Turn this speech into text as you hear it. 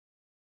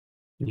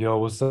Yo,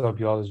 what's up,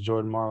 y'all? It's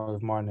Jordan Martin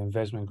with Martin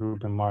Investment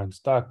Group and Martin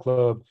Stock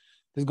Club.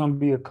 There's going to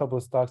be a couple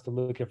of stocks to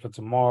look at for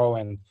tomorrow,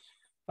 and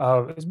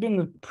it's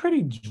been a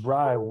pretty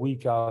dry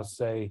week, I'll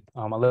say,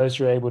 unless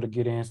you're able to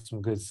get in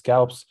some good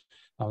scalps.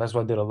 That's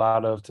what I did a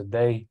lot of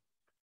today.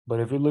 But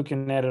if you're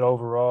looking at it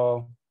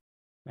overall,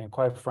 and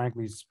quite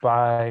frankly,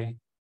 SPY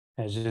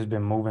has just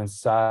been moving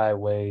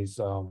sideways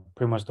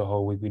pretty much the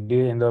whole week. We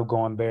did end up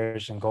going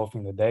bearish and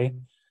engulfing the day,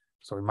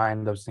 so we might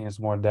end up seeing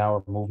some more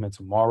downward movement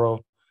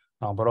tomorrow.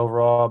 But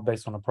overall,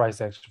 based on the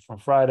price action from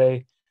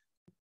Friday,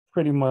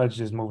 pretty much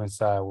just moving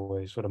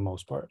sideways for the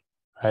most part,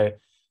 right?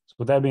 So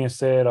with that being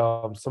said,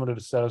 some of the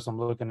setups I'm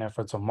looking at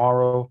for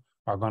tomorrow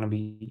are going to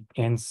be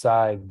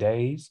inside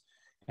days,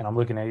 and I'm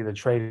looking at either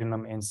trading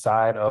them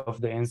inside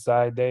of the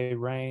inside day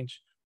range,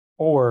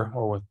 or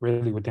with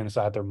really within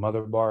inside their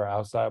mother bar or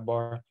outside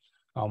bar,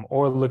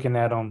 or looking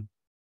at them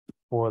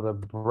for the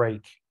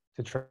break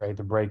to trade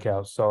the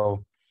breakout.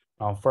 So,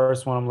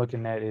 first one I'm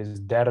looking at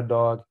is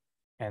Datadog,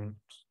 and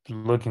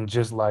looking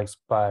just like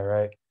SPY,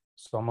 right?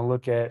 So I'm gonna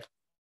look at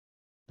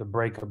the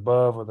break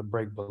above or the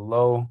break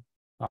below.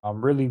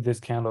 Really this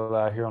candle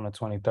out here on the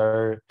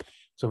 23rd.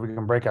 So if we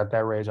can break out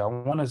that range, I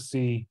want to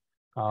see,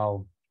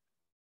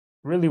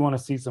 really want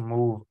to see some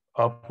move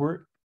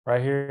upward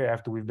right here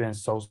after we've been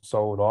so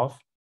sold off.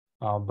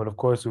 But of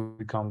course, if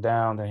we come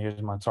down, then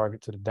here's my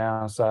target to the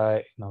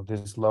downside,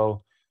 this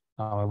low.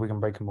 If we can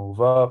break a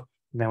move up,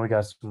 then we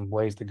got some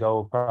ways to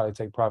go. Probably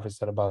take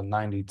profits at about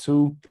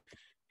 92,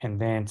 and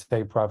then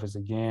take profits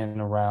again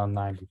around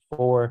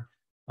 94,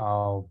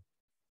 and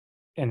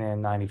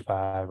then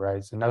 95,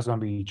 right? So that's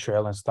going to be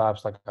trailing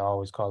stops, like I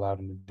always call out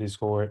in the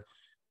Discord.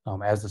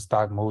 As the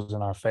stock moves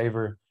in our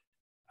favor,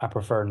 I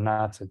prefer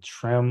not to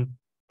trim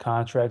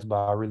contracts,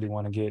 but I really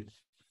want to get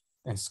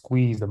and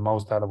squeeze the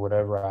most out of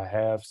whatever I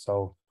have.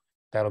 So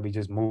that'll be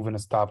just moving a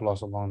stop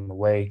loss along the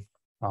way,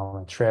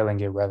 and trailing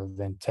it rather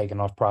than taking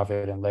off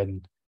profit and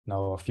letting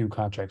a few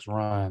contracts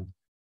run.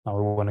 We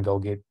want to go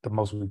get the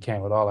most we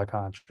can with all our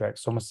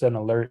contracts. So I'm gonna set an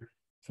alert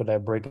for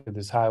that break of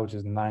this high, which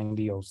is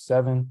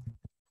 90.07.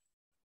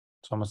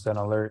 So I'm gonna set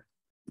an alert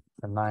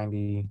for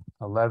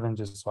 90.11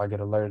 just so I get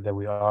alerted that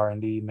we are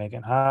indeed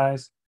making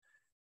highs.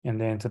 And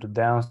then to the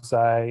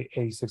downside,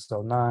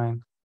 86.09.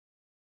 I'm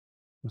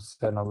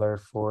setting an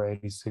alert for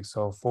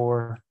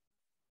 86.04.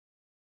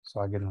 So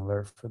I get an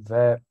alert for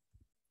that.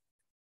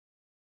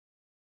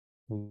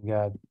 We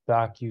got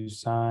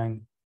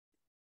DocuSign.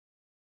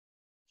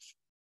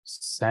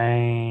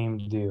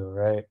 Same deal,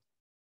 right?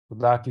 With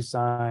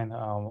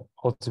DocuSign,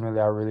 ultimately,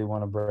 I really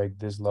want to break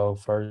this low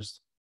first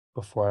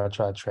before I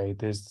try to trade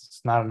this.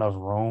 It's not enough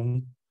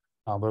room.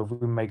 But if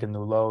we make a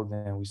new low,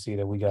 then we see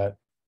that we got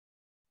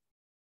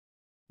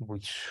we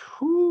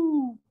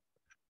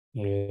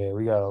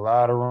got a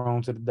lot of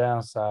room to the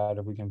downside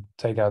if we can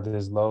take out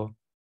this low.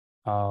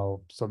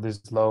 So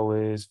this low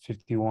is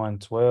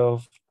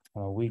 51.12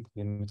 on a weekly.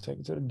 Let me take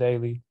it to the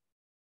daily.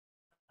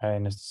 All right,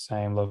 and it's the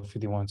same low,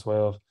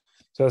 51.12.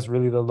 So that's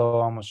really the low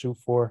I'm gonna shoot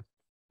for.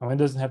 It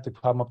doesn't have to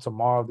come up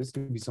tomorrow. This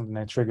could be something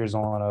that triggers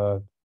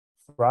on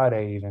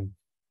Friday even,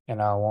 and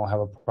I won't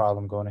have a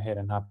problem going ahead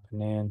and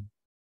hopping in. And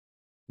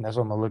that's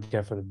what I'm gonna look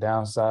at for the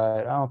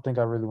downside. I don't think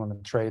I really want to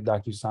trade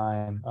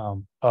DocuSign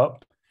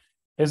up.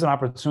 It's an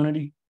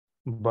opportunity,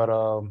 but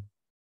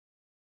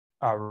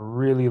I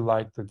really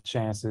like the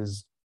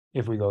chances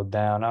if we go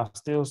down. I'll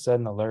still set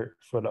an alert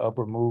for the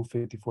upward move,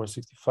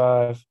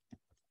 54.65.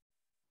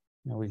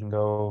 And we can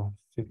go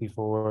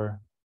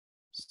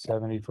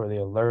 54.70 for the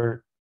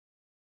alert.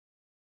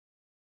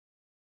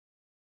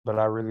 But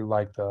I really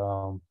like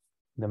the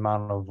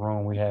amount of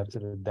room we have to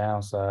the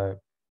downside.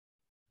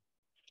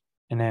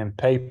 And then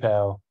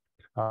PayPal.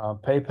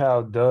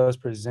 PayPal does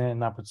present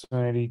an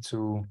opportunity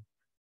to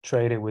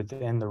trade it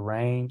within the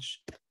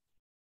range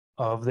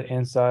of the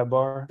inside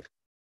bar.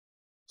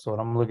 So what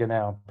I'm looking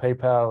at on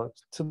PayPal,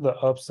 to the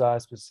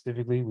upside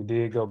specifically, we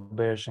did go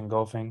bearish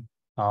engulfing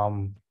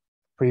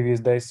previous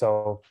day.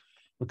 So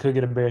we could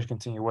get a bearish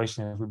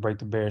continuation if we break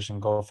the bearish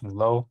engulfing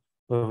low.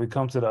 But if we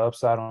come to the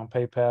upside on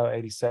PayPal,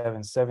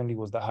 87.70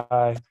 was the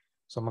high.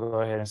 So I'm gonna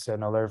go ahead and set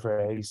an alert for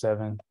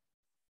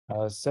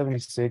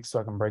 87.76 so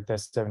I can break that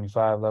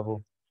 75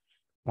 level.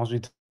 Once we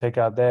take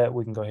out that,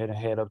 we can go ahead and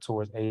head up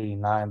towards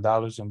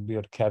 $89 and be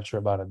able to capture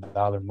about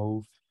 $1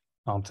 move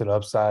to the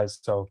upside.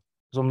 So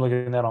I'm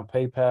looking at on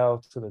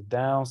PayPal to the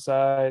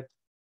downside.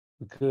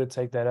 We could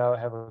take that out,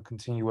 have a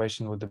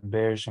continuation with the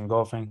bearish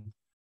engulfing.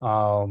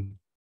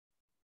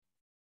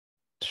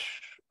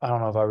 I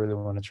don't know if I really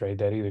want to trade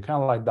that either.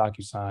 Kind of like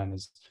DocuSign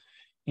is,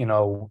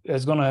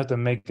 it's going to have to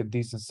make a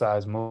decent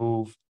size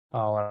move.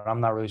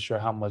 I'm not really sure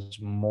how much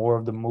more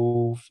of the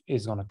move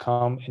is going to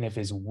come and if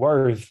it's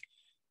worth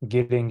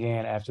getting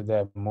in after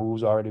that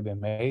move's already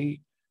been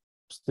made.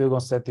 Still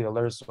going to set the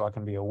alert so I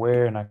can be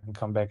aware and I can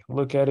come back and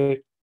look at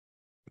it.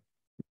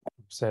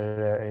 Set it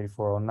at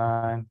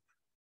 84.09.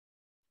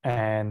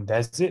 And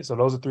that's it. So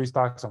those are three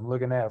stocks I'm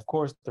looking at. Of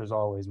course, there's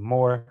always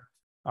more.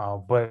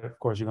 But of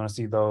course, you're going to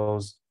see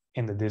those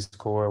in the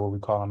Discord where we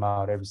call them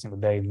out every single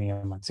day, me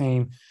and my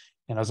team.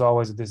 And as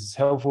always, if this is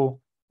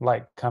helpful,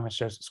 like, comment,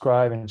 share,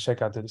 subscribe, and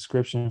check out the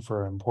description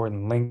for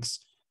important links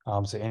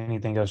to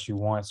anything else you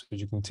want so that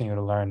you continue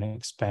to learn and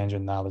expand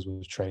your knowledge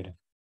with trading.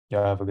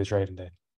 Y'all have a good trading day.